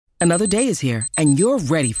Another day is here, and you're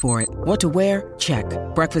ready for it. What to wear? Check.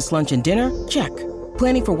 Breakfast, lunch, and dinner? Check.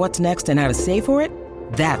 Planning for what's next and how to save for it?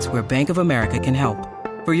 That's where Bank of America can help.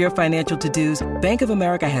 For your financial to-dos, Bank of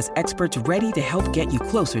America has experts ready to help get you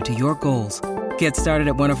closer to your goals. Get started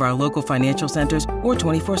at one of our local financial centers or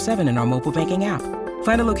 24/7 in our mobile banking app.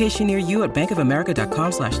 Find a location near you at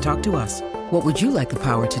bankofamerica.com/talktous. What would you like the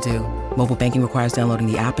power to do? Mobile banking requires downloading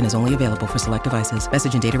the app and is only available for select devices.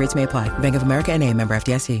 Message and data rates may apply. Bank of America N.A., member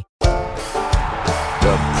FDIC.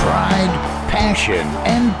 The pride, passion,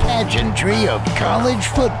 and pageantry of college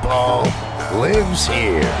football lives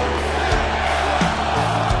here.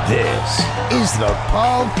 This is the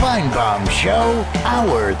Paul Feinbaum Show,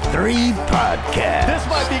 Hour 3 podcast. This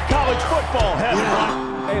might be college football heaven.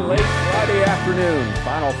 Hey, late Friday afternoon,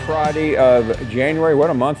 final Friday of January. What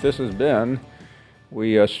a month this has been.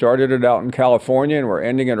 We started it out in California, and we're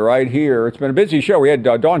ending it right here. It's been a busy show. We had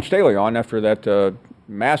Dawn Staley on after that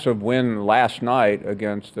massive win last night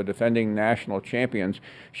against the defending national champions.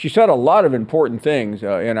 She said a lot of important things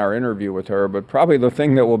in our interview with her, but probably the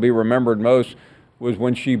thing that will be remembered most was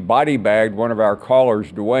when she body bagged one of our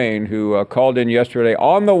callers, Dwayne, who called in yesterday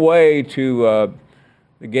on the way to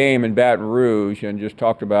the game in Baton Rouge and just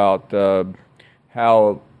talked about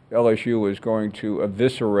how LSU was going to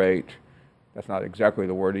eviscerate, that's not exactly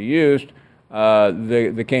the word he used,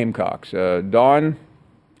 the Gamecocks. Dawn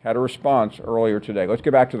had a response earlier today. Let's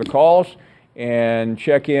get back to the calls and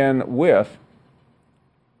check in with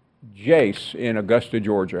Jace in Augusta,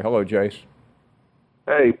 Georgia. Hello, Jace.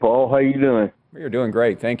 Hey, Paul. How you doing? You're doing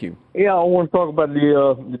great. Thank you. Yeah, I want to talk about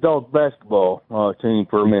the Dogs basketball team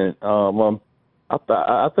for a minute.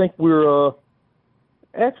 I think we're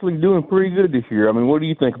actually doing pretty good this year. I mean, what do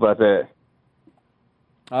you think about that?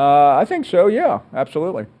 I think so, yeah,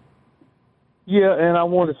 absolutely. Yeah, and I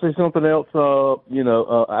wanted to say something else. I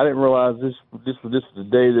didn't realize this was the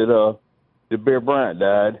day that Bear Bryant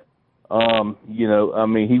died. I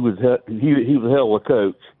mean, he was a hell of a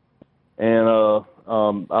coach, and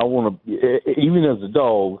I want to, even as a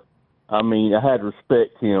dog, I mean, I had to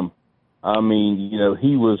respect him. I mean,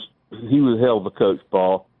 he was a hell of a coach,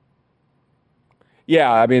 Paul.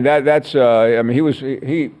 Yeah, I mean that's I mean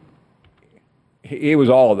he was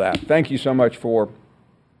all of that. Thank you so much for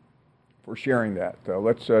sharing that.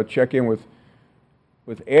 Let's check in with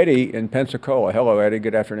Eddie in Pensacola. Hello, Eddie.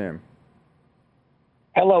 Good afternoon.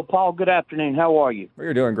 Hello, Paul. Good afternoon. How are you? Well,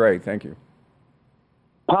 you're doing great. Thank you.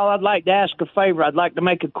 Paul, I'd like to ask a favor. I'd like to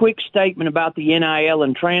make a quick statement about the NIL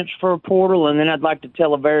and transfer portal, and then I'd like to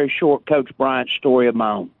tell a very short Coach Bryant story of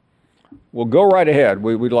my own. Well, go right ahead.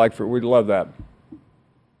 We'd love that.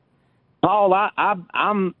 Paul,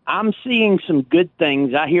 I'm seeing some good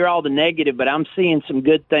things. I hear all the negative, but I'm seeing some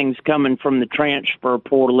good things coming from the transfer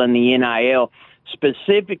portal and the NIL,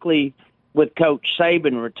 specifically with Coach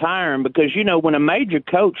Saban retiring, because, when a major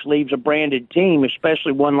coach leaves a branded team,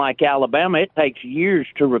 especially one like Alabama, it takes years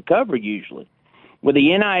to recover usually. With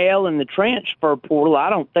the NIL and the transfer portal,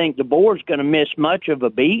 I don't think the board's going to miss much of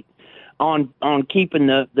a beat on keeping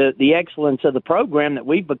the excellence of the program that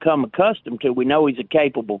we've become accustomed to. We know he's a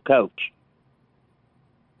capable coach.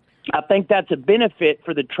 I think that's a benefit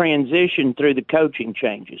for the transition through the coaching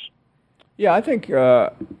changes. Yeah, I think,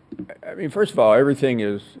 first of all, everything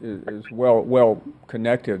is well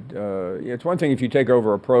connected. It's one thing if you take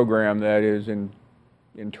over a program that is in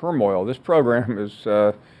turmoil. This program is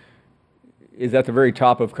at the very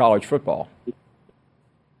top of college football.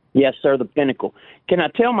 Yes, sir, the pinnacle. Can I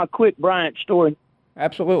tell my quick Bryant story?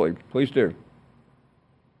 Absolutely. Please do.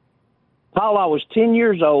 Paul, I was 10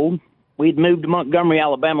 years old. We'd moved to Montgomery,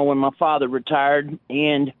 Alabama when my father retired,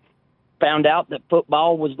 and found out that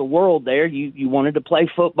football was the world there. You wanted to play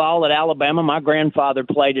football at Alabama. My grandfather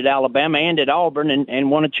played at Alabama and at Auburn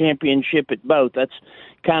and won a championship at both. That's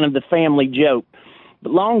kind of the family joke.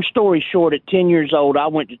 But long story short, at 10 years old, I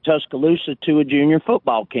went to Tuscaloosa to a junior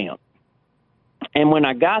football camp. And when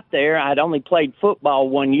I got there, I had only played football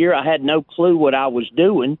 1 year. I had no clue what I was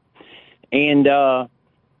doing. And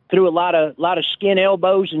through a lot of skin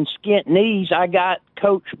elbows and skint knees, I got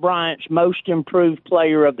Coach Bryant's Most Improved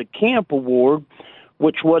Player of the Camp award,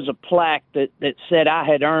 which was a plaque that said I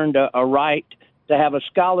had earned a right to have a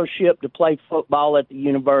scholarship to play football at the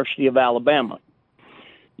University of Alabama.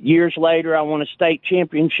 Years later, I won a state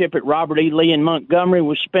championship at Robert E. Lee in Montgomery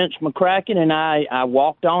with Spence McCracken, and I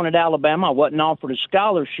walked on at Alabama. I wasn't offered a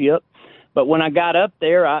scholarship, but when I got up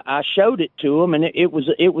there, I showed it to them, and it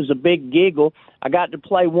was a big giggle. I got to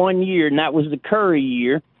play 1 year, and that was the Curry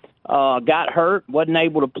year. Got hurt, wasn't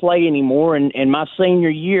able to play anymore, and my senior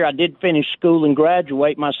year, I did finish school and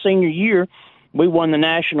graduate. My senior year, we won the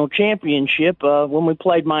national championship when we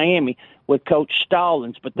played Miami. with Coach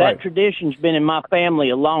Stallings. But that tradition's been in my family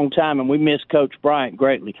a long time, and we miss Coach Bryant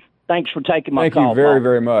greatly. Thanks for taking my call. Thank you very, Paul.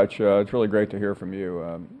 very much. It's really great to hear from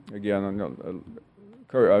you. Again, I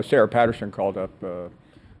know, Sarah Patterson called up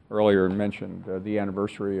earlier and mentioned the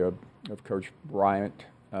anniversary of Coach Bryant.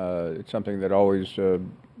 It's something that always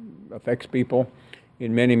affects people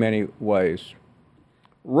in many, many ways.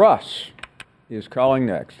 Russ is calling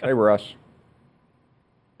next. Hey, Russ.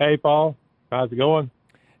 Hey, Paul. How's it going?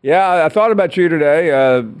 Yeah, I thought about you today.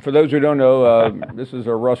 For those who don't know, this is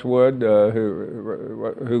Russ Wood,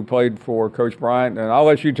 who played for Coach Bryant, and I'll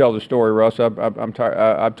let you tell the story, Russ. I'm tired.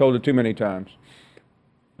 I've told it too many times.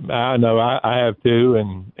 I know I have too,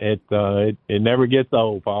 and it never gets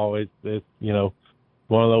old, Paul. It's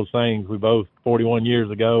one of those things. We both 41 years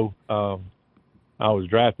ago. I was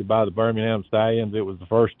drafted by the Birmingham Stallions. It was the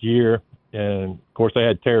first year, and of course they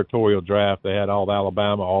had territorial draft. They had all the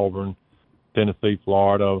Alabama, Auburn, Tennessee,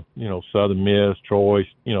 Florida, Southern Miss, Troy,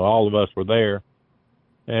 all of us were there.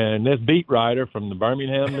 And this beat writer from the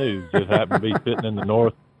Birmingham News just happened to be sitting in the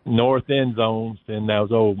north end zones in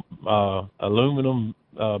those old aluminum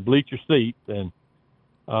bleacher seats. And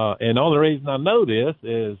the only reason I know this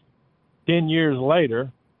is 10 years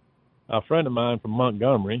later, a friend of mine from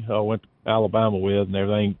Montgomery, who I went to Alabama with and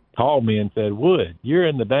everything, called me and said, "Wood, you're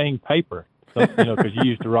in the dang paper." Because you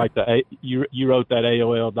used to write you wrote that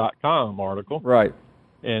AOL.com article. Right.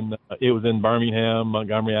 And it was in Birmingham,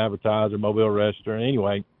 Montgomery Advertiser, Mobile Register.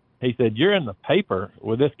 Anyway, he said, "You're in the paper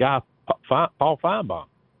with this guy, Paul Feinbaum."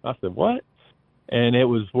 I said, "What?" And it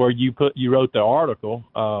was where you wrote the article,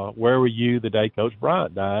 "Where were you the day Coach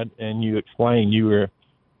Bryant died?" And you explained you were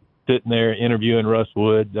sitting there interviewing Russ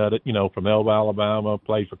Wood, from Elba, Alabama,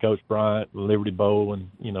 played for Coach Bryant, Liberty Bowl, and,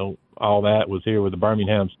 all that, was here with the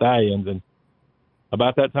Birmingham Stallions. And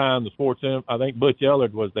about that time, I think Butch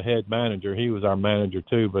Ellard was the head manager. He was our manager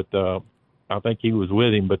too, but I think he was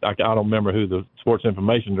with him. But I don't remember who the sports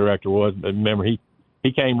information director was. But remember, he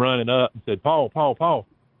came running up and said, Paul,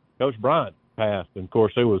 Coach Bryant passed. And, of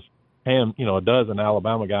course, there was him, a dozen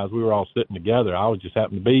Alabama guys. We were all sitting together. I was just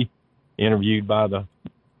happened to be interviewed by the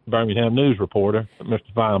Birmingham News reporter,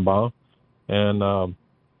 Mr. Feinbaum. And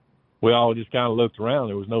we all just kind of looked around.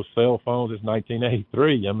 There was no cell phones. It's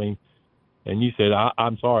 1983. I mean, and you said,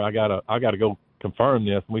 I'm sorry, I gotta go confirm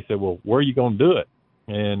this. And we said, well, where are you going to do it?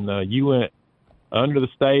 And you went under the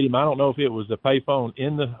stadium. I don't know if it was the payphone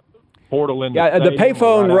in the portal in the stadium. The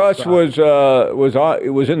payphone, right Russ, outside.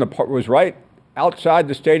 was right outside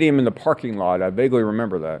the stadium in the parking lot. I vaguely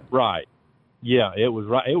remember that. Right. Yeah, it was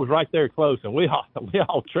right. It was right there close, and we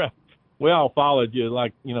all followed you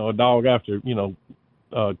like a dog after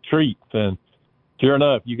treats. And sure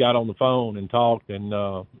enough, you got on the phone and talked, and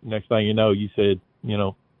next thing you know, you said,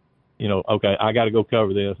 okay, I got to go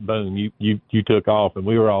cover this. Boom, you took off, and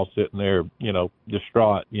we were all sitting there,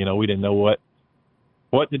 distraught. We didn't know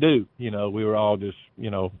what to do. We were all just,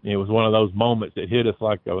 it was one of those moments that hit us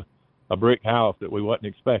like a brick house that we wasn't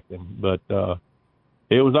expecting. But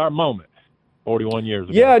it was our moment. 41 years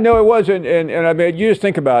ago. Yeah, no, it wasn't. And I mean, you just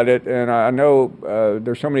think about it, and I know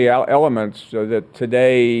there's so many elements that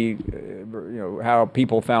today, how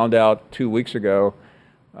people found out 2 weeks ago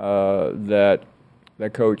that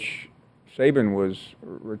Coach Saban was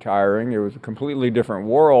retiring. It was a completely different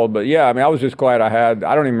world. But, yeah, I mean, I was just glad I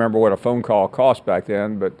don't even remember what a phone call cost back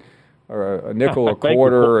then, but a nickel, a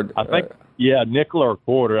quarter. Yeah, nickel or a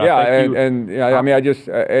quarter. Yeah, I mean,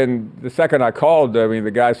 and the second I called, I mean, the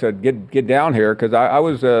guy said, "Get down here," because I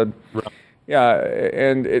was, yeah,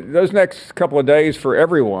 and those next couple of days for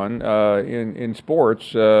everyone in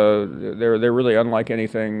sports, they're really unlike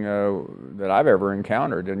anything that I've ever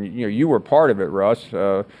encountered, and you were part of it, Russ,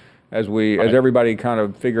 as everybody kind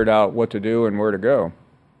of figured out what to do and where to go.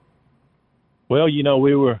 Well,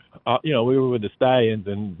 we were with the Stallions,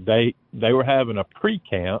 and they were having a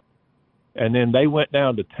pre-camp. And then they went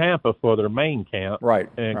down to Tampa for their main camp. Right.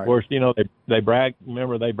 And, of course, they bragged.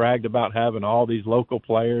 Remember, they bragged about having all these local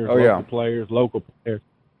players, local players.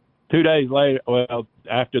 2 days later, well,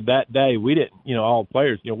 after that day, we didn't, all the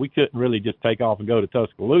players, we couldn't really just take off and go to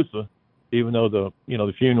Tuscaloosa, even though the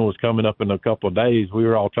funeral was coming up in a couple of days. We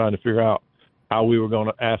were all trying to figure out how we were going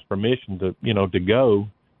to ask permission to go.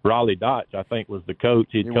 Raleigh Dotch, I think, was the coach.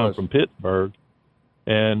 He'd come from Pittsburgh.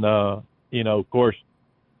 And, of course,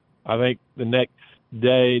 I think the next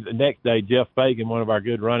day, Jeff Fagan, one of our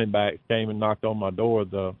good running backs, came and knocked on my door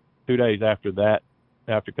 2 days after that,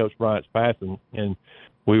 after Coach Bryant's passing, and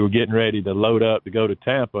we were getting ready to load up to go to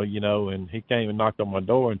Tampa, and he came and knocked on my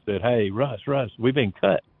door and said, "Hey, Russ, we've been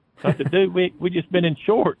cut." I said, "Dude, we just been in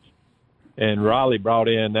shorts." And Raleigh brought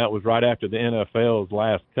in, that was right after the NFL's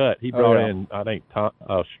last cut. He brought in, I think,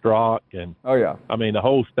 Strzok and I mean the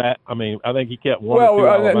whole stat. I mean, I think he kept one.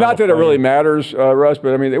 Well, not that it really matters, Russ,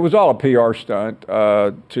 but I mean it was all a PR stunt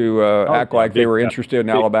to act like they were interested in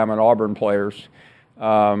Alabama and Auburn players.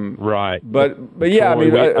 Right. But yeah, I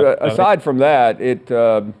mean, aside from that, it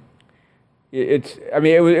was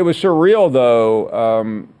surreal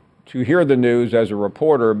though to hear the news as a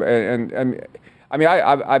reporter, and I mean,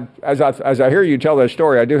 as I hear you tell that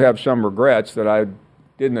story, I do have some regrets that I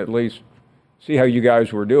didn't at least see how you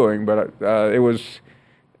guys were doing. But it was,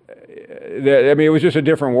 I mean, it was just a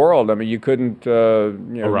different world. I mean, you couldn't,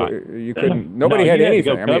 you couldn't. Nobody had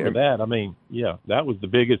anything. I mean, that. I mean, yeah, that was the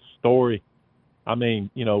biggest story. I mean,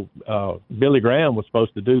 Billy Graham was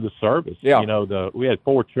supposed to do the service. Yeah. We had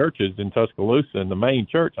 4 churches in Tuscaloosa, and the main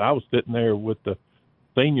church. I was sitting there with the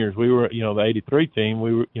seniors. We were, the 83 team.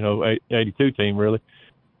 We were, 82 team really.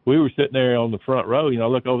 We were sitting there on the front row.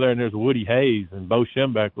 Look over there, and there's Woody Hayes and Bo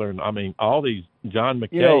Schembechler, and I mean all these John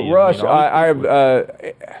McKay. Russ,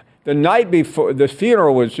 the night before the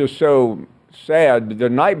funeral was just so sad. The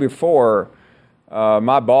night before,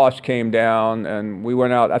 my boss came down, and we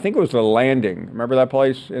went out. I think it was the Landing. Remember that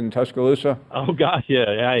place in Tuscaloosa? Oh gosh,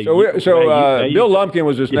 yeah. So Bill Lumpkin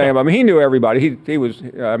was his name. I mean, he knew everybody. He was.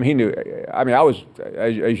 I mean, he knew. I mean, I was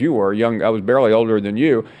as you were young. I was barely older than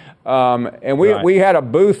you, and we had a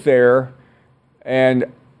booth there, and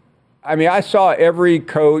I mean, I saw every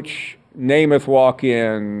coach. Namath walk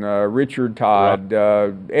in, Richard Todd,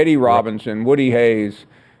 Eddie Robinson, Woody Hayes.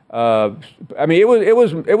 I mean,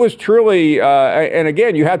 it was truly, and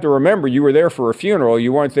again, you have to remember, you were there for a funeral.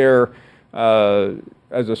 You weren't there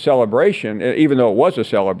as a celebration, even though it was a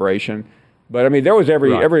celebration. But I mean, there was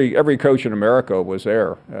every coach in America was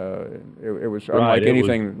there. It was unlike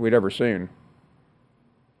anything we'd ever seen.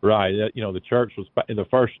 Right. The church was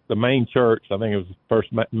the main church. I think it was the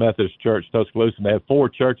First Methodist Church, Tuscaloosa. And they had 4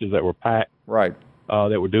 churches that were packed. Right.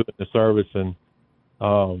 That were doing the service, and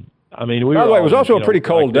I mean, by the way, it was also a pretty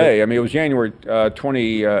cold day. I mean, it was January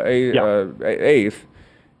 28th,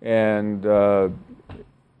 and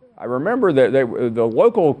I remember that the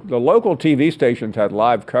local TV stations had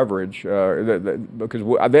live coverage because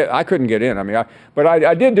I couldn't get in. I mean, but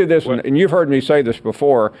I did do this, and you've heard me say this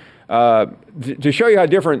before. To show you how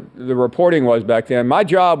different the reporting was back then, my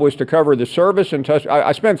job was to cover the service in Tuscaloosa.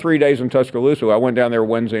 I spent 3 days in Tuscaloosa. I went down there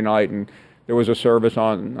Wednesday night, and there was a service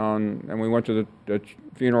and we went to the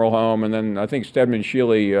funeral home, and then I think Stedman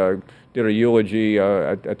Shealy did a eulogy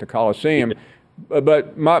at the Coliseum.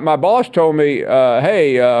 But my boss told me,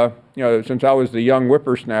 hey, since I was the young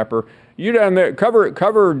whippersnapper, you down there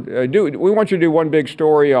we want you to do one big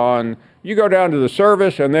story on. You go down to the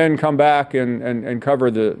service and then come back and cover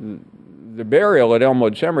the burial at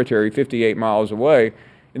Elmwood Cemetery, 58 miles away.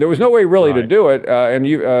 And there was no way really to do it,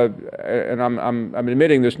 and I'm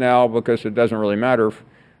admitting this now because it doesn't really matter,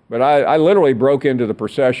 but I literally broke into the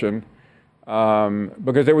procession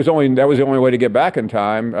because that was the only way to get back in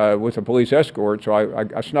time with a police escort. So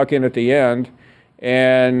I snuck in at the end,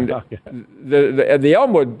 and the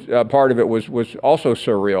Elmwood part of it was also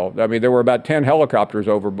surreal. I mean, there were about 10 helicopters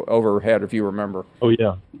overhead, if you remember. Oh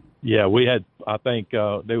yeah. We had, I think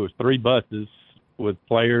there was 3 buses with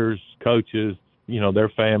players, coaches, their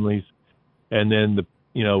families, and then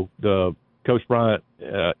the Coach Bryant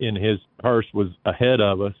in his hearse was ahead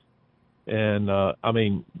of us, and I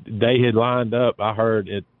mean they had lined up. I heard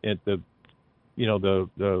at the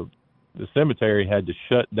cemetery had to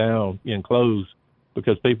shut down and close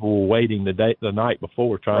because people were waiting the night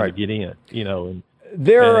before trying to get in. And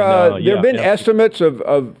there have been estimates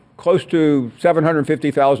of close to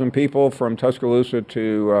 750,000 people from Tuscaloosa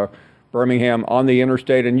to Birmingham on the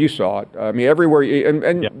interstate, and you saw it. I mean, everywhere,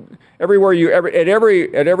 everywhere at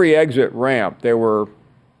every exit ramp, there were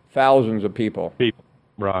thousands of people.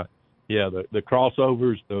 Right. Yeah. The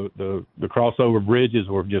crossovers, the crossover bridges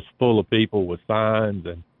were just full of people with signs,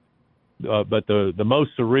 and but the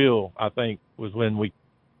most surreal, I think, was when we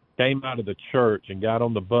came out of the church and got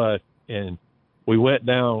on the bus, and we went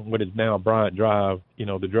down what is now Bryant Drive.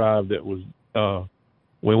 The drive that was.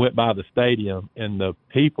 We went by the stadium, and the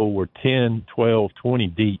people were 10, 12, 20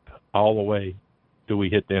 deep all the way till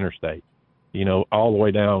we hit the interstate, all the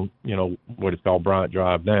way down, what is called Bryant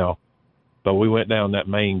Drive now. But we went down that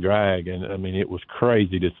main drag, and, I mean, it was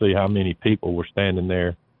crazy to see how many people were standing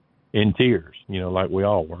there in tears, like we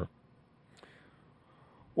all were.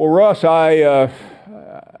 Well, Russ, I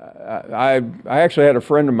actually had a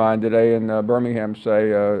friend of mine today in Birmingham say,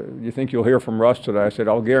 "You think you'll hear from Russ today?" I said,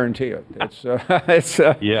 "I'll guarantee it." It's it's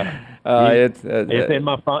in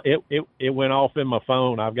my phone. It went off in my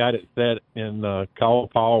phone. I've got it set in call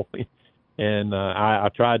Paul. And I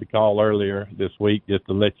tried to call earlier this week just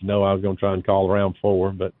to let you know I was going to try and call around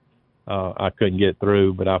 4, but I couldn't get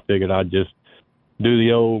through. But I figured I'd just do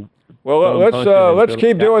the old. Well, let's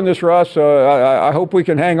keep doing this, Russ. I hope we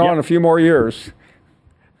can hang on a few more years.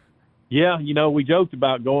 Yeah, we joked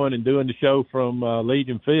about going and doing the show from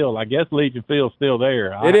Legion Field. I guess Legion Field's still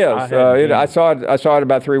there. It is. I saw it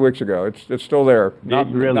about 3 weeks ago. It's still there.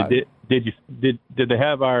 Did they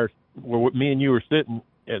have where me and you were sitting?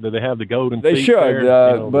 Do they have the golden? They should,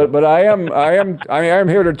 there? but I am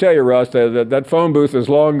here to tell you, Russ, that phone booth is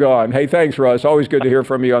long gone. Hey, thanks, Russ. Always good to hear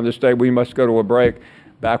from you on this day. We must go to a break.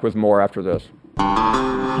 Back with more after this.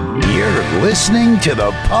 You're listening to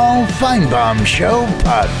the Paul Feinbaum Show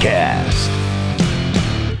podcast.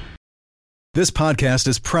 This podcast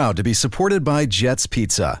is proud to be supported by Jets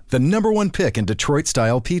Pizza, the #1 pick in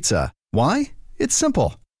Detroit-style pizza. Why? It's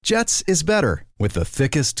simple. Jets is better. With the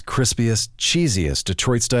thickest, crispiest, cheesiest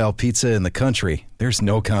Detroit-style pizza in the country, there's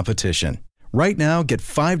no competition. Right now, get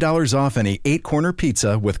 $5 off any 8-corner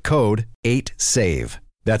pizza with code 8SAVE.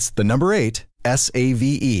 That's the number 8,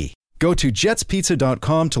 SAVE. Go to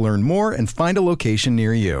jetspizza.com to learn more and find a location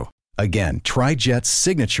near you. Again, try Jet's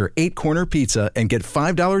signature 8-corner pizza and get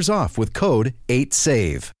 $5 off with code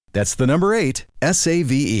 8SAVE. That's the number 8,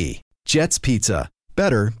 SAVE. Jet's Pizza.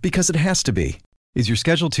 Better because it has to be. Is your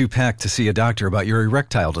schedule too packed to see a doctor about your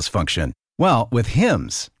erectile dysfunction? Well, with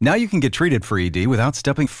Hims, now you can get treated for ED without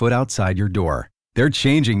stepping foot outside your door. They're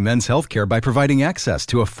changing men's healthcare by providing access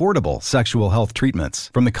to affordable sexual health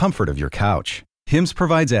treatments from the comfort of your couch. Hims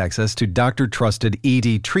provides access to doctor-trusted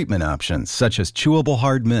ED treatment options such as chewable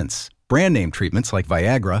hard mints, brand name treatments like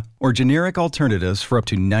Viagra, or generic alternatives for up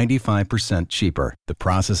to 95% cheaper. The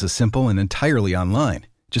process is simple and entirely online.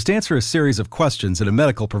 Just answer a series of questions and a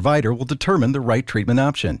medical provider will determine the right treatment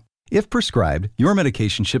option. If prescribed, your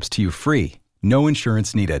medication ships to you free. No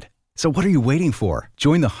insurance needed. So what are you waiting for?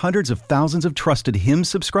 Join the hundreds of thousands of trusted Hims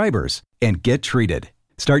subscribers and get treated.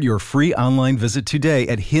 Start your free online visit today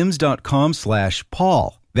at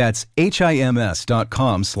hims.com/Paul. That's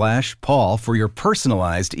HIMS.com/Paul for your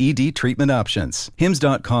personalized ED treatment options.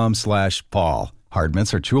 hims.com/Paul. Hard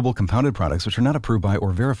mints are chewable compounded products which are not approved by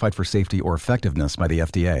or verified for safety or effectiveness by the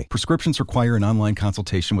FDA. Prescriptions require an online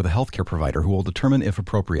consultation with a healthcare provider who will determine if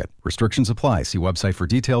appropriate. Restrictions apply. See website for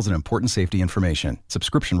details and important safety information.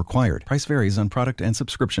 Subscription required. Price varies on product and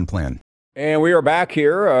subscription plan. And we are back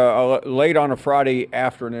here late on a Friday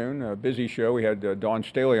afternoon. A busy show. We had Dawn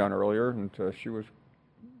Staley on earlier, and she was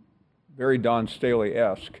very Dawn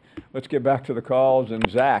Staley-esque. Let's get back to the calls,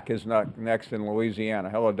 and Zach is next in Louisiana.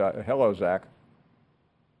 Hello, Zach.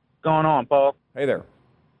 What's going on, Paul? Hey there.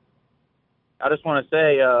 I just want to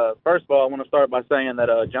say, first of all, I want to start by saying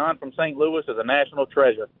that John from St. Louis is a national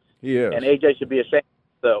treasure. He is. And AJ should be ashamed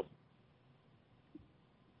of himself.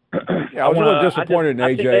 Yeah, I was a little disappointed in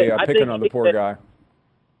AJ picking on the poor guy.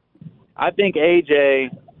 I think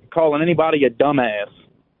AJ calling anybody a dumbass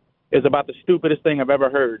is about the stupidest thing I've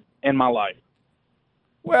ever heard in my life.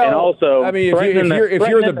 Well, and also, I mean, if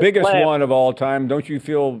you're the biggest one of all time, don't you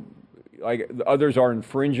feel like the others are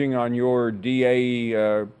infringing on your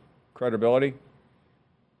DA credibility?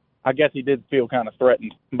 I guess he did feel kind of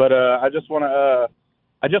threatened, but I just want to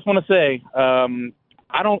say,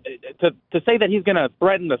 I don't to say that he's going to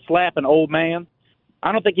threaten to slap an old man.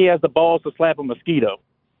 I don't think he has the balls to slap a mosquito.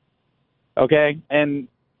 Okay, and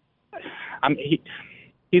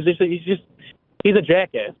he's a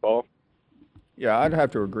jackass, Paul. Yeah, I'd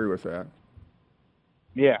have to agree with that.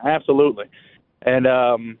 Yeah, absolutely, and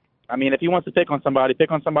I mean, if he wants to pick on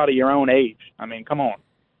somebody your own age. I mean, come on.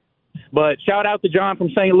 But shout out to John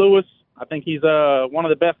from St. Louis. I think he's one of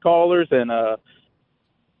the best callers, and I'll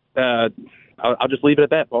just leave it at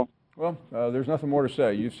that, Paul. Well, there's nothing more to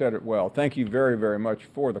say. You said it well. Thank you very, very much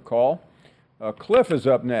for the call. Cliff is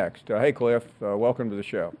up next. Hey, Cliff. Welcome to the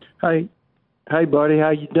show. Hey, buddy.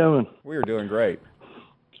 How you doing? We are doing great.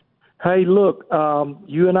 Hey, look,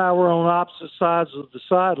 you and I were on opposite sides of the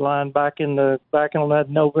sideline back on that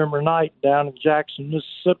November night down in Jackson,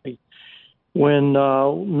 Mississippi, when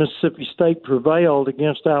Mississippi State prevailed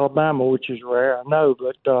against Alabama, which is rare, I know.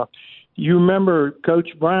 But you remember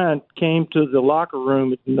Coach Bryant came to the locker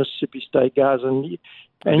room at the Mississippi State guys, and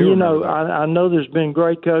you know, I know there's been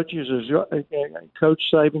great coaches. There's Coach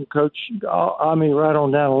Saban, Coach right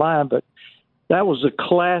on down the line, but that was the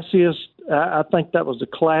classiest. I think that was the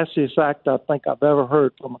classiest act I think I've ever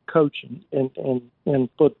heard from a coach in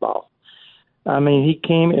football. I mean, he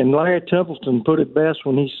came, and Larry Templeton put it best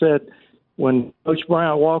when he said, when Coach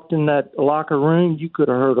Bryant walked in that locker room, you could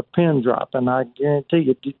have heard a pin drop, and I guarantee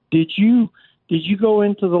you, did you go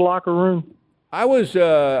into the locker room? I was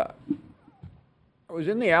I was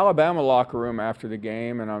in the Alabama locker room after the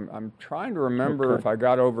game, and I'm trying to remember if I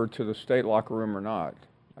got over to the state locker room or not.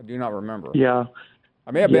 I do not remember. Yeah.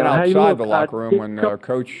 I may have been outside the locker room when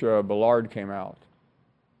Coach Ballard came out.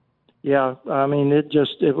 Yeah, I mean, it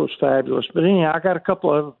was fabulous. But anyhow, I got a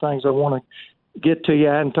couple of other things I want to get to you.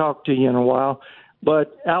 I hadn't talked to you in a while.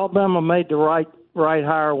 But Alabama made the right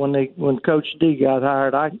hire when Coach D got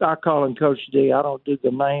hired. I call him Coach D. I don't do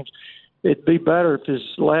the names. It'd be better if his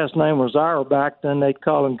last name was Auerbach, then they'd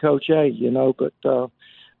call him Coach A,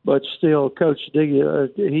 But still, Coach D,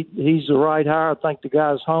 he's the right hire. I think the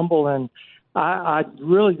guy's humble, and I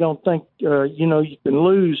really don't think you can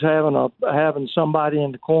lose having somebody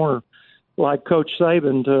in the corner like Coach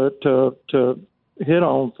Saban to hit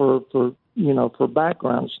on for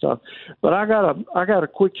background stuff. But I got a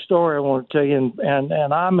quick story I want to tell you,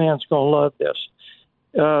 and I-Man's gonna love this.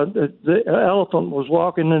 The elephant was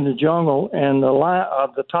walking in the jungle, and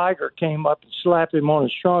the tiger came up and slapped him on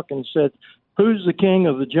his trunk and said, "Who's the king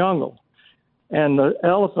of the jungle?" And the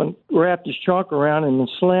elephant wrapped his trunk around him and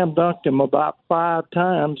slam dunked him about 5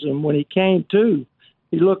 times. And when he came to,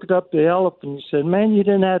 he looked up the elephant and said, "Man, you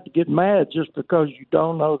didn't have to get mad just because you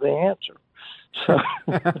don't know the answer." So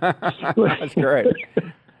that's great.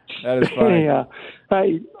 That is funny. Yeah.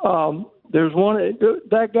 Hey, there's one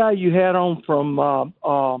that guy you had on from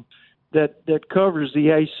that covers the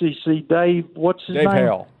ACC. Dave, what's his name? Dave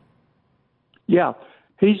Hale. Yeah,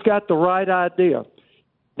 he's got the right idea.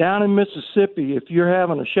 Down in Mississippi, if you're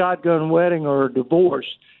having a shotgun wedding or a divorce,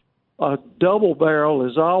 a double barrel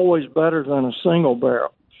is always better than a single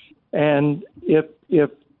barrel. And if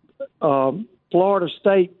Florida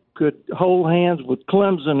State could hold hands with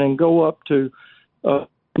Clemson and go up to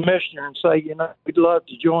commissioner and say, we'd love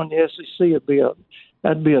to join the SEC,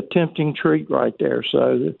 that'd be a tempting treat right there.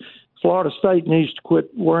 So Florida State needs to quit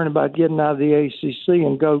worrying about getting out of the ACC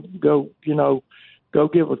and go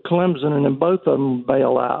get with Clemson, and then both of them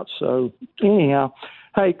bail out. So anyhow,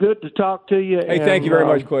 hey, good to talk to you. Hey, thank you very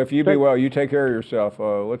much, Cliff. You be well. You take care of yourself.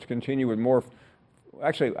 Let's continue with more.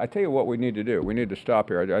 Actually, I tell you what we need to do. We need to stop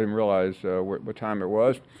here. I didn't realize what time it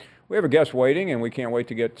was. We have a guest waiting, and we can't wait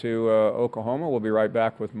to get to Oklahoma. We'll be right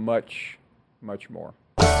back with much, much more.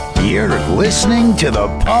 You're listening to the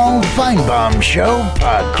Paul Finebaum Show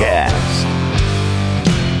podcast.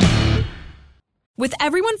 With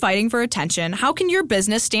everyone fighting for attention, how can your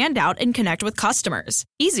business stand out and connect with customers?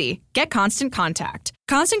 Easy. Get Constant Contact.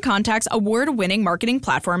 Constant Contact's award-winning marketing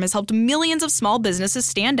platform has helped millions of small businesses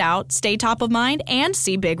stand out, stay top of mind, and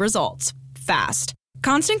see big results fast.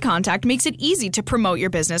 Constant Contact makes it easy to promote your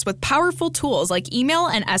business with powerful tools like email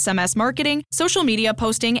and SMS marketing, social media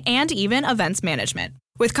posting, and even events management.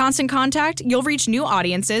 With Constant Contact, you'll reach new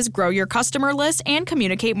audiences, grow your customer list, and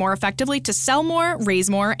communicate more effectively to sell more, raise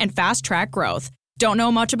more, and fast-track growth. Don't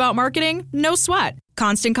know much about marketing? No sweat.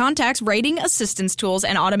 Constant Contact's writing assistance tools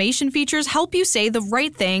and automation features help you say the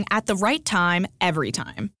right thing at the right time, every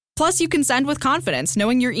time. Plus, you can send with confidence,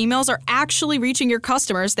 knowing your emails are actually reaching your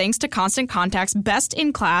customers thanks to Constant Contact's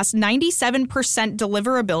best-in-class 97%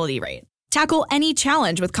 deliverability rate. Tackle any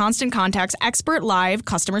challenge with Constant Contact's expert live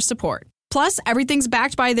customer support. Plus, everything's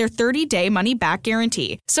backed by their 30-day money-back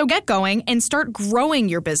guarantee. So get going and start growing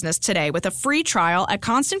your business today with a free trial at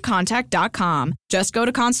ConstantContact.com. Just go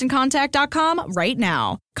to ConstantContact.com right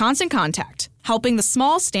now. Constant Contact, helping the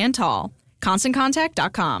small stand tall.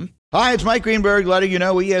 ConstantContact.com. Hi, it's Mike Greenberg letting you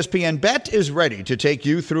know ESPN Bet is ready to take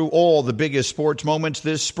you through all the biggest sports moments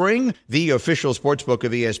this spring. The official sportsbook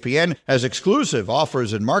of ESPN has exclusive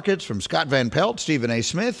offers and markets from Scott Van Pelt, Stephen A.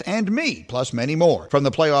 Smith, and me, plus many more. From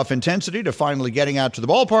the playoff intensity to finally getting out to the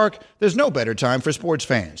ballpark, there's no better time for sports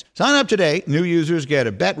fans. Sign up today. New users get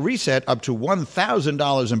a bet reset up to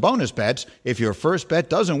 $1,000 in bonus bets if your first bet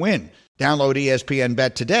doesn't win. Download ESPN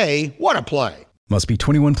Bet today. What a play. Must be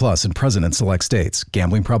 21 plus and present in select states.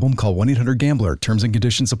 Gambling problem? Call 1-800-GAMBLER. Terms and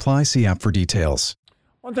conditions apply. See app for details.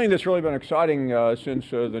 One thing that's really been exciting since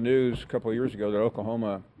the news a couple of years ago that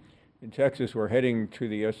Oklahoma and Texas were heading to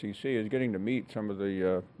the SEC is getting to meet some of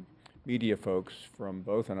the media folks from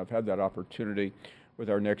both, and I've had that opportunity with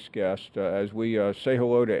our next guest as we say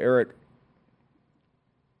hello to Eric.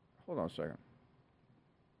 Hold on a second.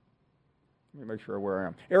 Let me make sure where I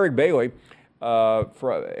am. Eric Bailey.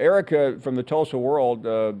 Eric from the Tulsa World.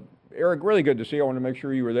 Eric, really good to see you. I want to make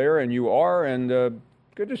sure you were there, and you are, and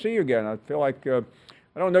good to see you again. I feel like I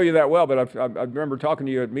don't know you that well, but I remember talking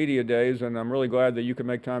to you at Media Days, and I'm really glad that you could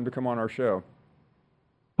make time to come on our show.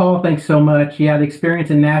 Paul, thanks so much. Yeah, the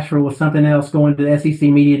experience in Nashville was something else, going to the SEC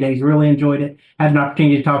Media Days. Really enjoyed it. Had an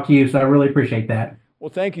opportunity to talk to you, so I really appreciate that.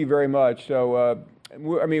 Well, thank you very much. So,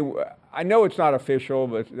 I know it's not official,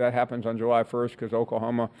 but that happens on July 1st because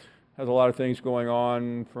Oklahoma has a lot of things going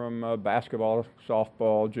on from basketball,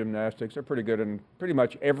 softball, gymnastics. They're pretty good in pretty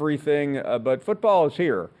much everything, but football is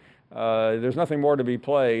here. There's nothing more to be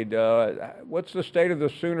played. What's the state of the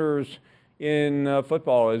Sooners in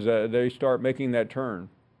football as they start making that turn?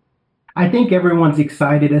 I think everyone's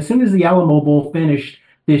excited. As soon as the Alamo Bowl finished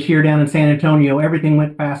this year down in San Antonio, everything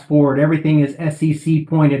went fast forward. Everything is SEC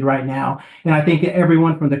pointed right now. And I think that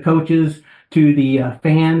everyone from the coaches to the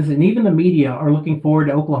fans and even the media are looking forward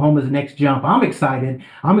to Oklahoma's next jump. I'm excited.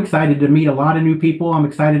 I'm excited to meet a lot of new people. I'm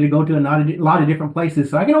excited to go to a lot of different places.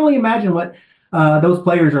 So I can only imagine what those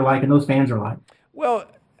players are like and those fans are like. Well,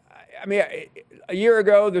 I mean, a year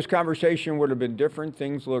ago, this conversation would have been different.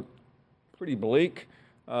 Things looked pretty bleak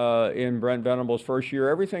in Brent Venables' first year.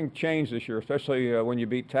 Everything changed this year, especially when you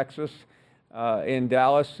beat Texas in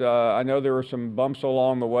Dallas. I know there were some bumps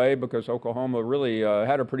along the way because Oklahoma really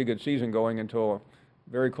had a pretty good season going until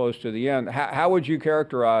very close to the end. How would you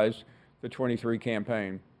characterize the 23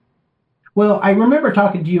 campaign? Well, I remember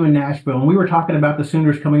talking to you in Nashville, and we were talking about the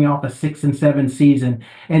Sooners coming off a 6-7 season,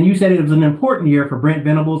 and you said it was an important year for Brent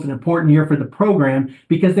Venables, an important year for the program,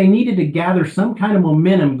 because they needed to gather some kind of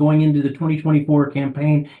momentum going into the 2024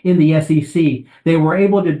 campaign in the SEC. They were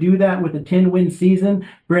able to do that with a 10-win season.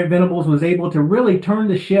 Brent Venables was able to really turn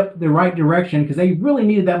the ship the right direction because they really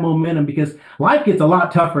needed that momentum because life gets a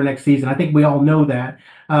lot tougher next season. I think we all know that.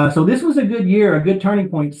 So this was a good year, a good turning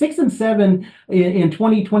point. 6-7 in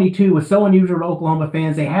 2022 was so unusual to Oklahoma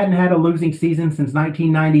fans. They hadn't had a losing season since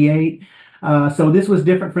 1998. So this was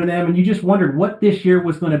different for them. And you just wondered what this year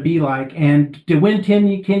was going to be like. And to win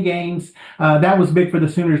 10 games, that was big for the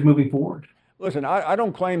Sooners moving forward. Listen, I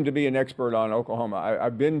don't claim to be an expert on Oklahoma.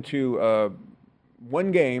 I've been to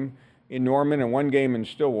one game in Norman and one game in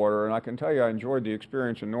Stillwater, and I can tell you I enjoyed the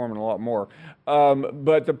experience in Norman a lot more.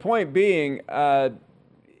 But the point being,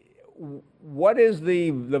 what is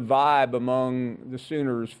the vibe among the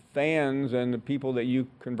Sooners fans and the people that you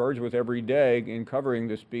converge with every day in covering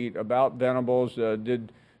this beat about Venables?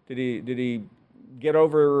 Did he get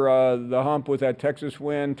over the hump with that Texas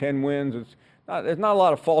win, 10 wins? There's not a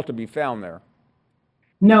lot of fault to be found there.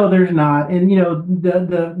 No, there's not. And,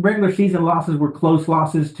 the regular season losses were close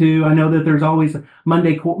losses, too. I know that there's always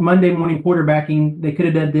Monday morning quarterbacking. They could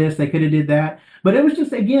have done this. They could have did that. But it was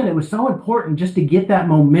just, again, it was so important just to get that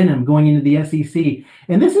momentum going into the SEC.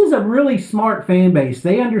 And this is a really smart fan base.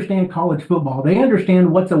 They understand college football. They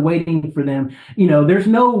understand what's awaiting for them. There's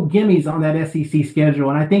no gimmies on that SEC schedule.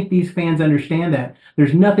 And I think these fans understand that.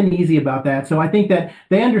 There's nothing easy about that. So I think that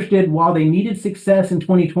they understood while they needed success in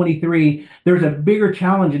 2023, there's a bigger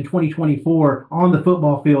challenge in 2024 on the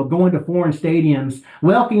football field, going to foreign stadiums,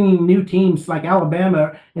 welcoming new teams like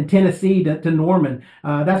Alabama and Tennessee to Norman.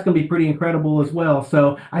 That's going to be pretty incredible as well.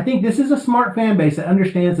 So I think this is a smart fan base that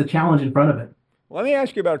understands the challenge in front of it. Let me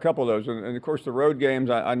ask you about a couple of those. And of course, the road games,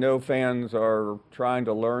 I know fans are trying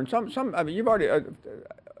to learn. I mean, you've already,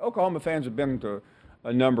 Oklahoma fans have been to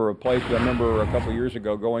a number of places. I remember a couple of years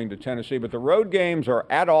ago going to Tennessee, but the road games are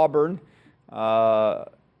at Auburn,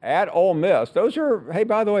 at Ole Miss. Those are, hey,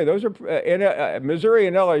 by the way, those are in Missouri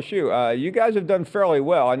and LSU. You guys have done fairly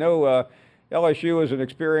well. I know LSU is an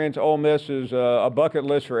experience. Ole Miss is a bucket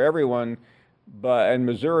list for everyone, and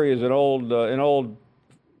Missouri is an old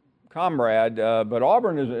comrade. But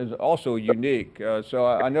Auburn is also unique. So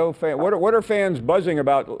I know what are fans buzzing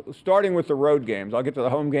about? Starting with the road games. I'll get to the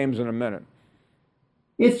home games in a minute.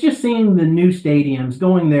 It's just seeing the new stadiums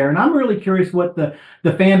going there. And I'm really curious what the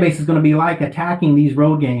fan base is going to be like attacking these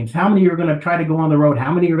road games. How many are going to try to go on the road?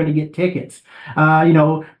 How many are going to get tickets?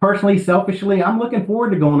 Personally, selfishly, I'm looking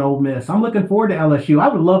forward to going to Ole Miss. I'm looking forward to LSU. I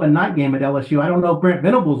would love a night game at LSU. I don't know if Brent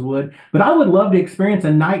Venables would, but I would love to experience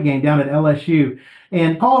a night game down at LSU.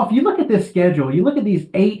 And Paul, if you look at this schedule, you look at these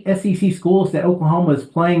 8 SEC schools that Oklahoma is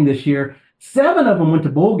playing this year, 7 of them went to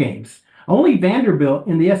bowl games. Only Vanderbilt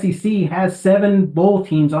in the SEC has 7 bowl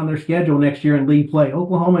teams on their schedule next year in league play,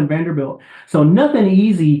 Oklahoma and Vanderbilt. So nothing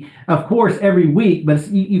easy, of course, every week, but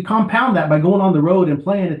you compound that by going on the road and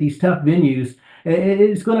playing at these tough venues.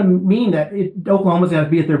 It's going to mean that Oklahoma's going to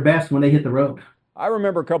be at their best when they hit the road. I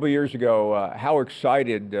remember a couple of years ago how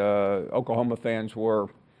excited Oklahoma fans were,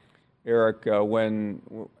 Eric, when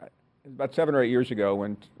about 7 or 8 years ago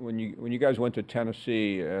when you guys went to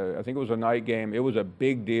Tennessee. I think it was a night game. It was a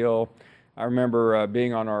big deal. I remember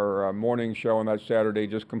being on our morning show on that Saturday,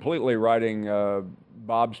 just completely writing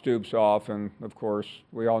Bob Stoops off, and of course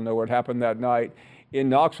we all know what happened that night in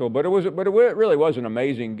Knoxville. But it really was an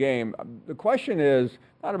amazing game. The question is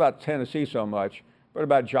not about Tennessee so much, but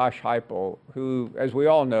about Josh Heupel, who, as we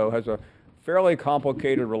all know, has a fairly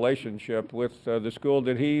complicated relationship with the school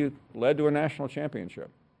that he led to a national championship.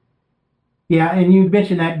 Yeah, and you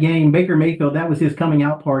mentioned that game, Baker Mayfield, that was his coming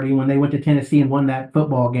out party when they went to Tennessee and won that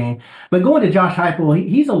football game. But going to Josh Heupel,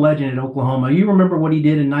 he's a legend at Oklahoma. You remember what he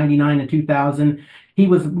did in 99 and 2000. He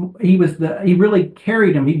really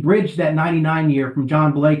carried him. He bridged that 99 year from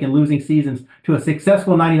John Blake and losing seasons to a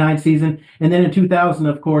successful 99 season. And then in 2000,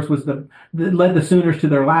 of course, led the Sooners to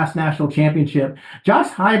their last national championship. Josh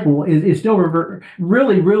Heupel is still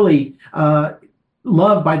really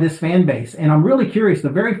loved by this fan base. And I'm really curious. The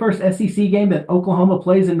very first SEC game that Oklahoma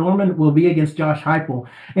plays in Norman will be against Josh Heupel.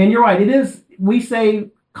 And you're right. It is, we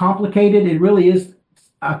say complicated. It really is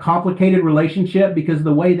a complicated relationship because of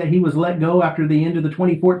the way that he was let go after the end of the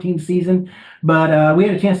 2014 season. But we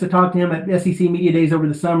had a chance to talk to him at SEC Media Days over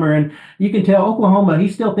the summer. And you can tell Oklahoma, he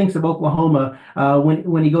still thinks of Oklahoma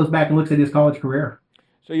when he goes back and looks at his college career.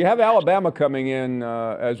 So you have Alabama coming in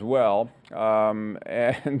as well.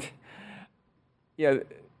 And yeah,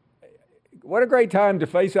 what a great time to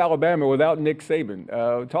face Alabama without Nick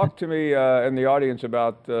Saban. Talk to me in the audience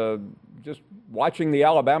about just watching the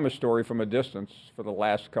Alabama story from a distance for the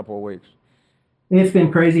last couple of weeks. It's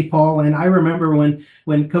been crazy, Paul. And I remember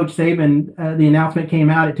when Coach Saban, the announcement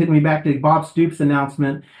came out, it took me back to Bob Stoops'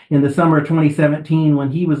 announcement in the summer of 2017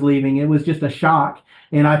 when he was leaving. It was just a shock.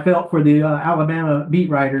 And I felt for the Alabama beat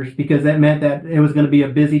writers because that meant that it was going to be a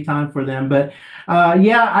busy time for them. But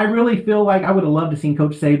yeah, I really feel like I would have loved to see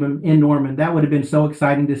Coach Saban in Norman. That would have been so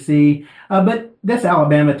exciting to see. But this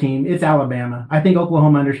Alabama team, it's Alabama. I think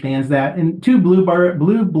Oklahoma understands that. And two blue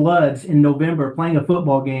bloods in November playing a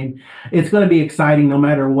football game, it's going to be exciting no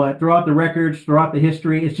matter what. Throughout the records, throughout the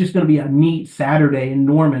history, it's just going to be a neat Saturday in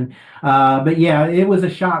Norman. But yeah, it was a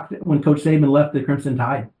shock when Coach Saban left the Crimson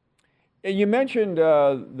Tide. You mentioned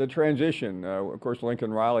the transition. Of course,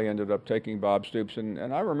 Lincoln Riley ended up taking Bob Stoops, and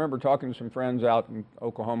I remember talking to some friends out in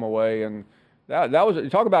Oklahoma way, and that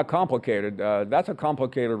was, talk about complicated. That's a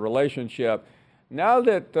complicated relationship. Now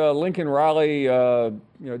that Lincoln Riley,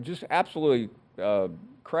 just absolutely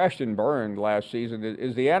crashed and burned last season,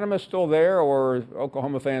 is the animus still there, or are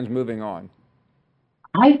Oklahoma fans moving on?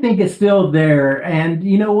 I think it's still there. And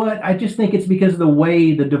you know what? I just think it's because of the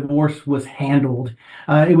way the divorce was handled.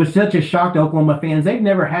 It was such a shock to Oklahoma fans. They've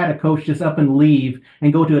never had a coach just up and leave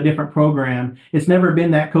and go to a different program. It's never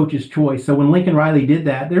been that coach's choice. So when Lincoln Riley did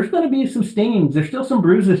that, there's going to be some stings. There's still some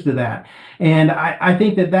bruises to that. And I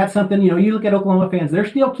think that that's something, you look at Oklahoma fans, they're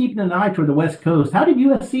still keeping an eye toward the West Coast. How did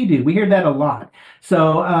USC do? We hear that a lot.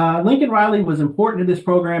 So Lincoln Riley was important to this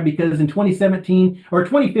program because in 2017 or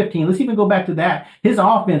 2015, let's even go back to that, his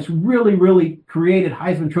offense really created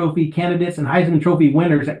Heisman Trophy candidates and Heisman Trophy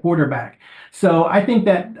winners at quarterback. So I think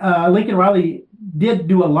that Lincoln Riley did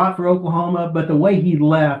do a lot for Oklahoma, but the way he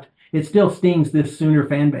left, it still stings this Sooner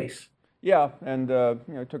fan base. Yeah, and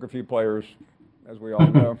took a few players, as we all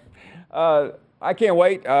know. I can't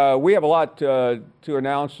wait. We have a lot to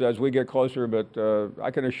announce as we get closer, but I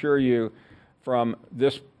can assure you from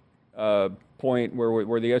this point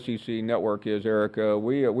where the SEC network is, Erica,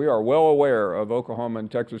 we are well aware of Oklahoma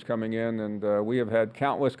and Texas coming in, and we have had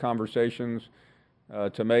countless conversations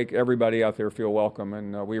to make everybody out there feel welcome,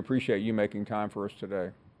 and we appreciate you making time for us today.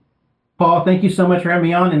 Paul, thank you so much for having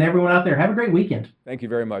me on, and everyone out there, have a great weekend. Thank you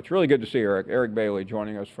very much. Really good to see Eric. Eric Bailey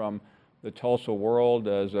joining us from the Tulsa World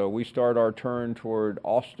as we start our turn toward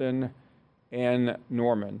Austin and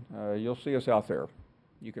Norman. You'll see us out there.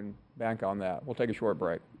 You can bank on that. We'll take a short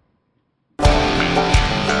break.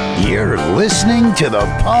 You're listening to the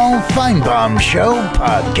Paul Feinbaum Show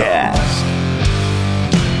podcast.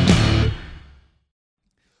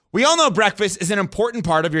 We all know breakfast is an important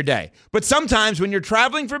part of your day, but sometimes when you're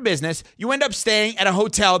traveling for business, you end up staying at a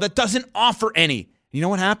hotel that doesn't offer any. You know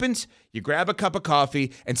what happens? You grab a cup of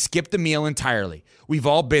coffee and skip the meal entirely. We've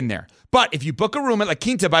all been there. But if you book a room at La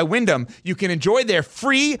Quinta by Wyndham, you can enjoy their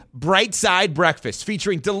free Bright Side breakfast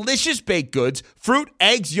featuring delicious baked goods, fruit,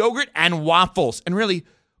 eggs, yogurt, and waffles. And really,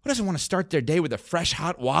 who doesn't want to start their day with a fresh,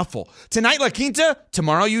 hot waffle? Tonight, La Quinta,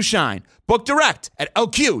 tomorrow you shine. Book direct at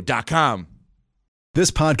lq.com.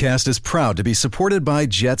 This podcast is proud to be supported by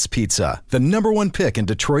Jets Pizza, the #1 pick in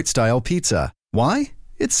Detroit-style pizza. Why?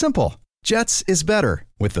 It's simple. Jets is better.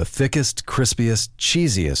 With the thickest, crispiest,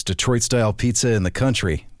 cheesiest Detroit-style pizza in the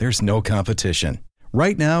country, there's no competition.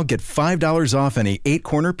 Right now, get $5 off any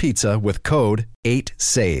 8-corner pizza with code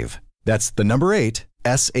 8SAVE. That's the number 8,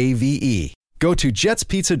 S-A-V-E. Go to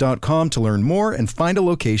jetspizza.com to learn more and find a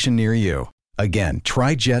location near you. Again,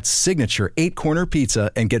 try Jet's signature 8-corner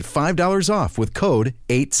pizza and get $5 off with code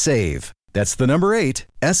 8SAVE. That's the number 8,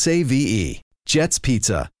 S-A-V-E. Jet's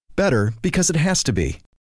Pizza. Better because it has to be.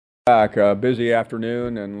 Back, busy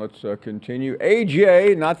afternoon, and let's continue.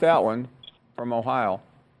 AJ, not that one, from Ohio.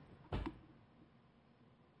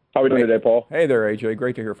 How are we doing today, Paul? Hey there, AJ.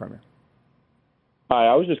 Great to hear from you. Hi,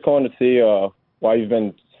 I was just calling to see why you've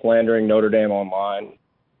been slandering Notre Dame online,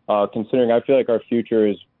 considering I feel like our future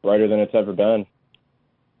is brighter than it's ever been.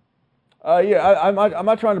 I'm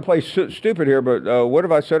not trying to play stupid here, but what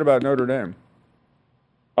have I said about Notre Dame?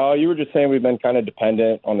 You were just saying we've been kind of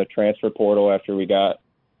dependent on the transfer portal after we got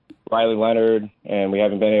Riley Leonard, and we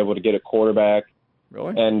haven't been able to get a quarterback.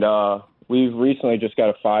 Really? And we've recently just got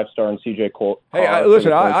a 5-star in C.J. Carr. Hey,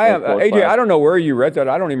 listen, I am AJ. I don't know where you read that.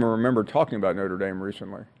 I don't even remember talking about Notre Dame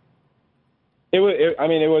recently. It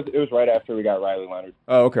was right after we got Riley Leonard.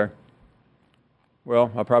 Oh, okay. Well,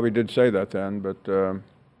 I probably did say that then, but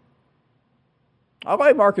I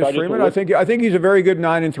like Marcus Freeman. I think he's a very good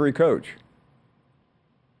 9-3 coach.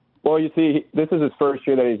 Well, you see, this is his first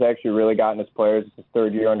year that he's actually really gotten his players. It's his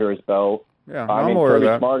third year under his belt. Yeah, I'm aware of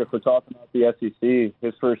that. Smart, if we're talking about the SEC,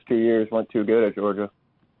 his first 2 years weren't too good at Georgia.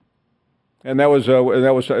 And that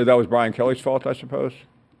was Brian Kelly's fault, I suppose.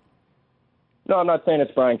 No, I'm not saying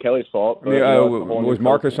it's Brian Kelly's fault. But, was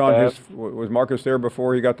Marcus there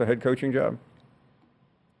before he got the head coaching job?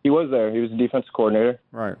 He was there. He was the defensive coordinator.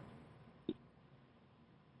 Right.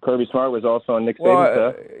 Kirby Smart was also on Nick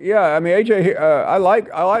Saban's staff. Yeah, I mean, AJ, I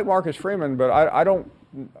like Marcus Freeman, but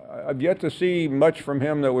I've yet to see much from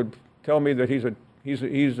him that would tell me that he's an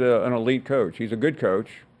elite coach. He's a good coach.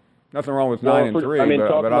 Nothing wrong with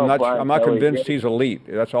 9-3, but I'm not convinced he's elite.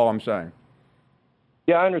 That's all I'm saying.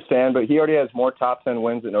 Yeah, I understand, but he already has more top 10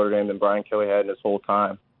 wins at Notre Dame than Brian Kelly had in his whole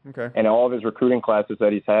time. Okay. And all of his recruiting classes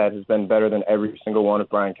that he's had has been better than every single one of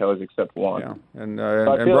Brian Kelly's except one. Yeah, and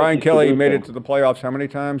Brian Kelly made it to the playoffs how many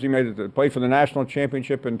times? He made it to play for the national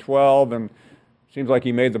championship in 12, and seems like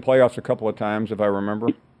he made the playoffs a couple of times, if I remember.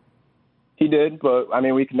 He did, but, I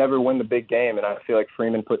mean, we could never win the big game, and I feel like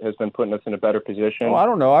Freeman has been putting us in a better position. Oh, I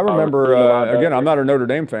don't know. I remember, again, I'm not a Notre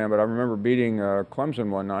Dame fan, but I remember beating Clemson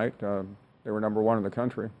one night. They were number 1 in the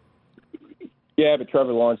country. Yeah, but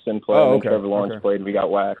Trevor Lawrence didn't play. Oh, okay. Trevor Lawrence played, and we got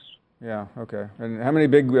waxed. Yeah, okay. And how many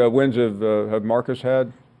big wins have Marcus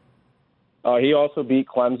had? He also beat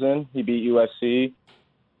Clemson. He beat USC.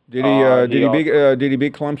 Did he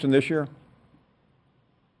beat Clemson this year?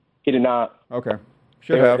 He did not. Okay.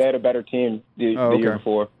 They had a better team the year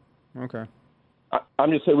before. Okay. I'm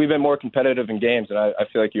just saying we've been more competitive in games, and I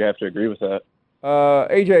feel like you have to agree with that.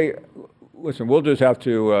 AJ, listen, we'll just have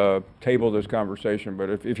to table this conversation, but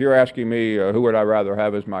if you're asking me who would I rather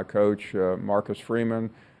have as my coach, Marcus Freeman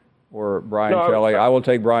or Brian Kelly, I will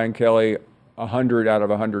take Brian Kelly 100 out of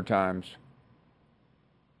 100 times.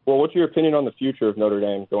 Well, what's your opinion on the future of Notre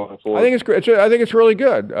Dame going forward? I think it's great. I think it's really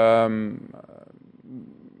good.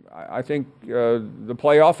 I think the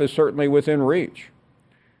playoff is certainly within reach,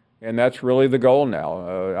 and that's really the goal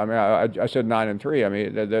now. I mean, I said 9-3. I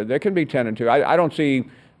mean, there can be 10-2. I don't see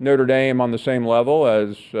Notre Dame on the same level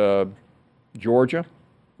as Georgia,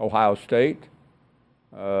 Ohio State,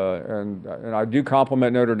 and I do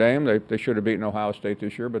compliment Notre Dame. They should have beaten Ohio State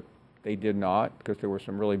this year, but they did not because there was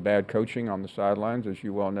some really bad coaching on the sidelines, as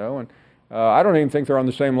you well know. And I don't even think they're on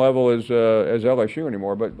the same level as LSU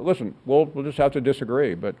anymore. But listen, we'll just have to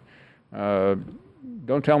disagree. But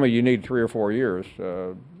don't tell me you need 3 or 4 years.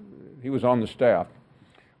 He was on the staff.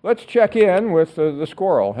 Let's check in with the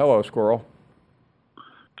Squirrel. Hello, Squirrel.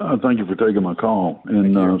 Thank you for taking my call.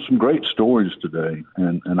 And some great stories today.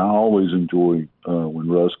 And I always enjoy when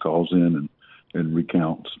Russ calls in and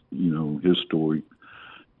recounts, his story.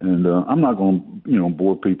 And I'm not going to,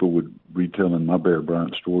 bore people with retelling my Bear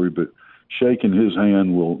Bryant story, but shaking his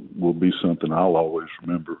hand will be something I'll always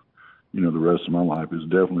remember, the rest of my life. It's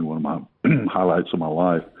definitely one of my highlights of my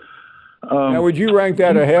life. Now, would you rank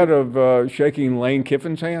that ahead of shaking Lane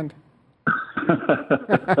Kiffin's hand?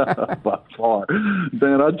 By far.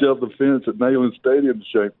 Dan, I jumped the fence at Neyland Stadium to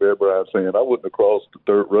shake Bear Bryant's hand. I wouldn't have crossed the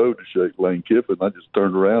dirt road to shake Lane Kiffin. I just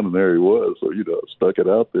turned around and there he was. So, stuck it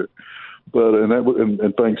out there. But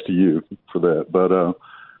and thanks to you for that. But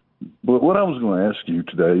what I was going to ask you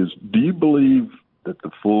today is, do you believe that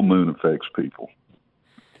the full moon affects people?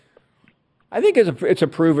 I think it's a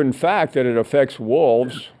proven fact that it affects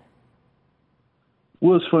wolves.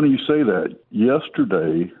 Well, it's funny you say that.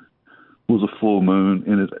 Yesterday was a full moon,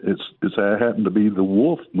 and it happened to be the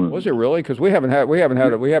wolf moon. Was it really? Because we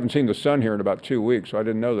haven't seen the sun here in about 2 weeks, so I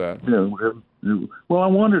didn't know that. Yeah. Well, I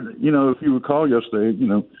wondered, if you recall yesterday,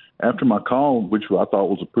 after my call, which I thought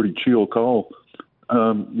was a pretty chill call,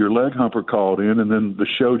 your leg humper called in, and then the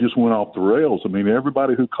show just went off the rails. I mean,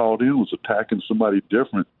 everybody who called in was attacking somebody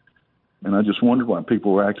different, and I just wondered why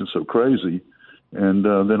people were acting so crazy. And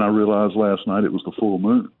then I realized last night it was the full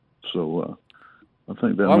moon. So I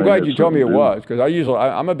think that. Well, I'm glad you told me it was, because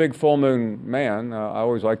I'm a big full moon man. I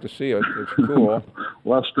always like to see it. It's cool.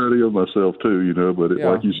 Well, I study of myself too, you know. But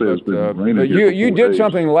like you said, it's been raining. But you did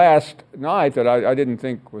something last night that I didn't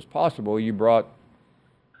think was possible. You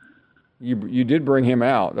did bring him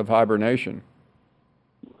out of hibernation.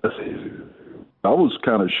 I was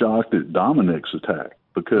kind of shocked at Dominic's attack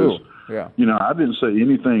because, you know, I didn't say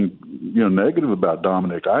anything, you know, negative about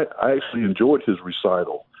Dominic. I actually enjoyed his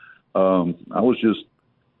recital. I was just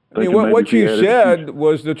thinking what you said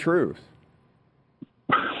was the truth.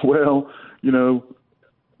 Well, you know,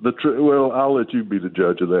 well, I'll let you be the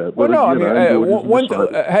judge of that. Well, but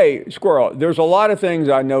no, hey, Squirrel, there's a lot of things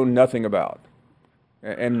I know nothing about,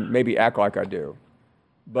 and maybe act like I do.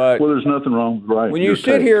 But there's nothing wrong with writing. When you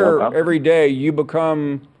sit here every day, you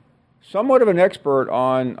become somewhat of an expert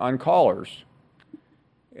on callers,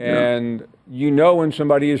 and you know when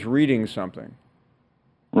somebody is reading something.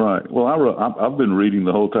 Right. Well, I've been reading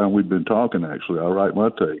the whole time we've been talking. Actually, I write my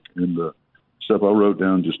take, and except I wrote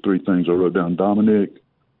down just 3 things. I wrote down Dominic,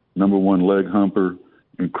 number 1 leg humper,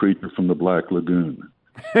 and creature from the Black Lagoon.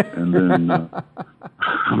 And then, and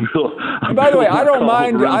by the way, I don't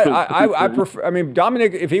mind. I prefer. I mean,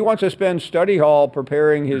 Dominic, if he wants to spend study hall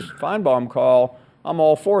preparing his Feinbaum call, I'm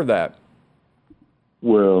all for that.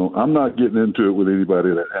 Well, I'm not getting into it with anybody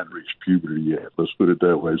that hadn't reached puberty yet. Let's put it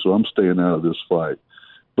that way. So I'm staying out of this fight.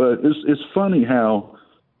 But it's funny how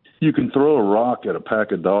you can throw a rock at a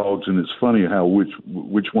pack of dogs, and it's funny how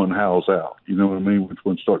which one howls out. You know what I mean? Which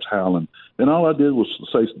one starts howling. And all I did was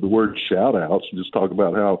say the word shout-outs and just talk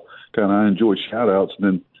about how kind of I enjoy shout-outs.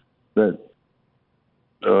 And then that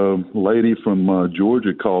lady from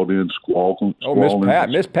Georgia called in squalling. Oh, Miss Pat.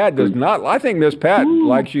 Miss Pat does not. I think Miss Pat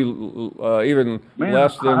likes you even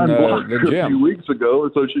less than Jim. A few weeks ago,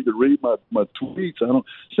 so she could read my tweets. I don't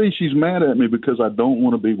see. She's mad at me because I don't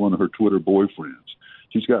want to be one of her Twitter boyfriends.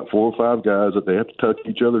 She's got 4 or 5 guys that they have to tuck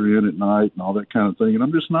each other in at night and all that kind of thing, and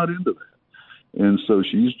I'm just not into that. And so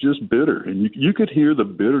she's just bitter, and you could hear the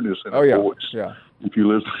bitterness in her voice. Yeah. If you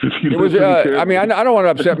listen, I mean, I don't want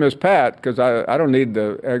to upset Miss Pat because I don't need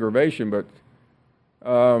the aggravation, but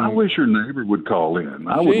I wish her neighbor would call in.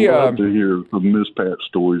 I would love to hear some Miss Pat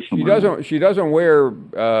stories from her. She doesn't wear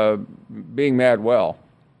being mad well.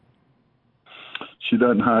 She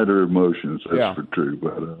doesn't hide her emotions. That's for true.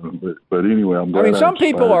 But anyway, I'm glad. I mean, some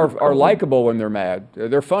people are likable when they're mad.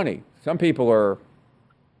 They're funny. Some people are.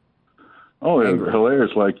 Oh, yeah, hilarious,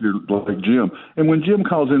 like Jim. And when Jim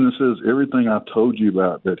calls in and says everything I told you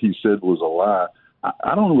about that he said was a lie,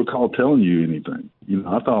 I don't recall telling you anything. You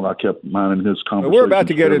know, I thought I kept minding his conversation. We're about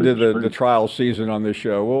to get into the trial season on this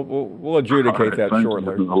show. We'll adjudicate that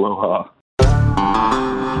shortly. Aloha.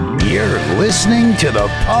 You're listening to the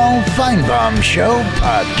Paul Feinbaum Show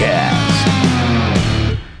podcast.